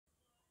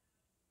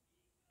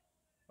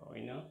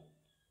Okay, now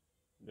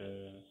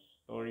the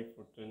story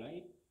for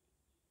tonight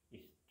is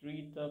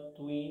TREETOP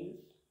Twins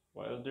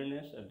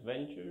Wilderness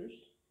Adventures.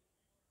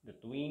 The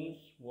twins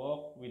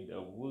walk with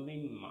a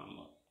woolly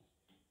mammoth.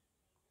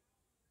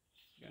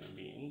 It's gonna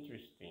be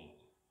interesting.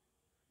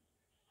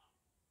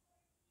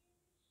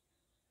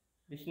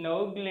 The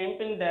snow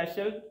gleamed and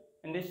dazzled,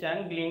 and the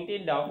sun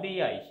glinted off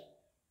the ice.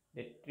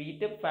 The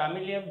TREETOP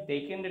family have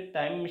taken the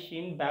time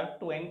machine back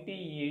 20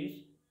 years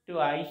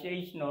to Ice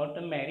Age North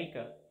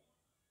America.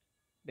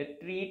 The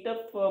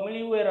TREETOP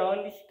family were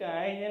on the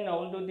skies, and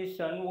although the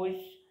sun was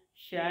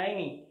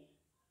shining,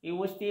 it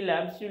was still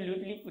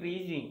absolutely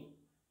freezing.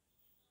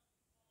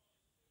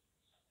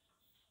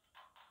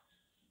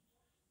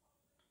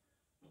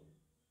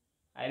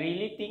 I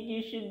really think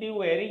you should be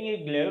wearing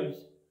your gloves,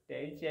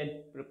 Ted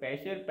said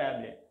Professor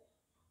Pablo.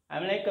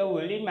 I'm like a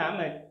woolly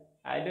mammoth.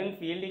 I don't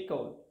feel the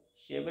cold,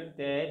 shivered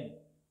Ted,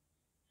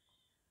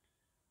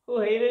 who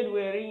hated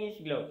wearing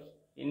his gloves.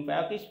 In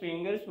fact, his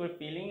fingers were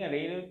feeling a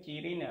little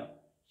cheery now,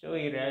 so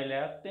he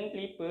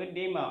reluctantly put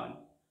them on.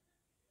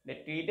 The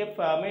TREETOP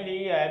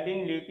family had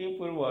been looking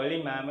for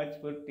woolly mammoths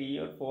for 3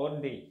 or 4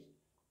 days,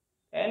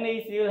 and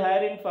they still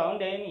hadn't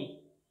found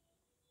any.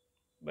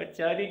 But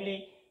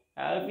suddenly,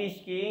 Alfie,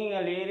 skiing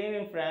a little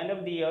in front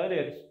of the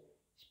others,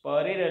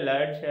 spotted a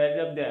large herd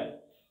of them.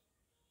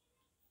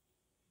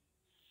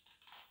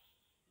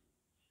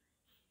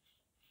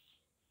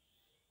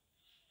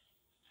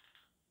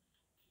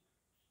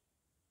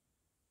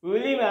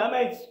 Woolly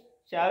mammoths!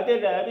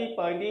 Shouted Alfie,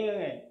 pointing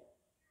again.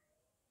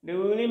 The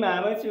woolly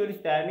mammoths were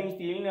standing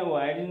still in a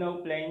wide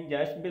snow plain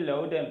just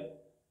below them.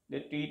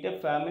 The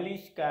TREETOP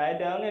family skied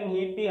down and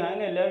hid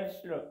behind a large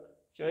rock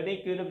so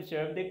they could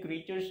observe the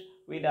creatures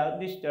without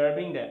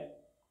disturbing them.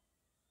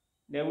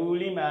 The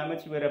woolly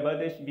mammoths were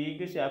about as big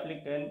as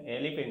African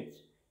elephants,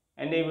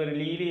 and they were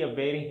really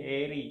very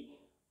hairy.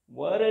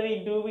 What are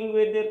they doing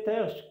with their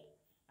tusks?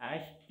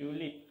 Asked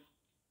Tulip.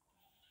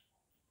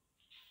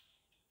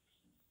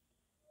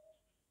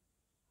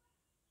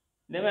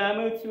 The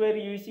mammoths were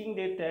using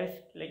their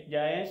tusks like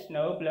giant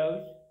snow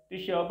plows to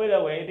shovel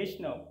away the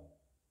snow.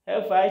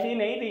 How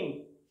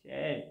fascinating,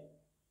 said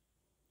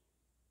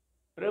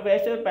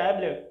Professor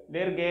Pablo.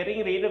 They're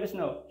getting rid of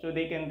snow so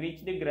they can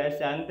reach the grass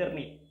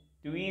underneath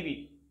to eat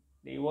it.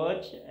 They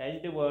watched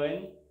as the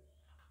one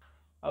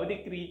how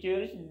the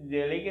creatures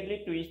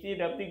delicately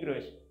twisted up the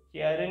grass she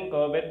had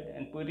uncovered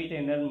and put it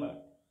in her mouth.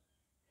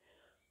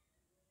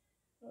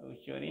 Oh,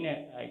 sorry,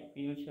 I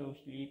feel so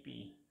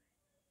sleepy.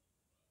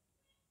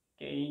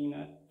 Okay,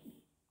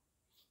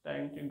 it's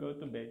time to go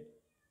to bed.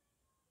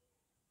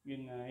 Good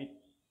night.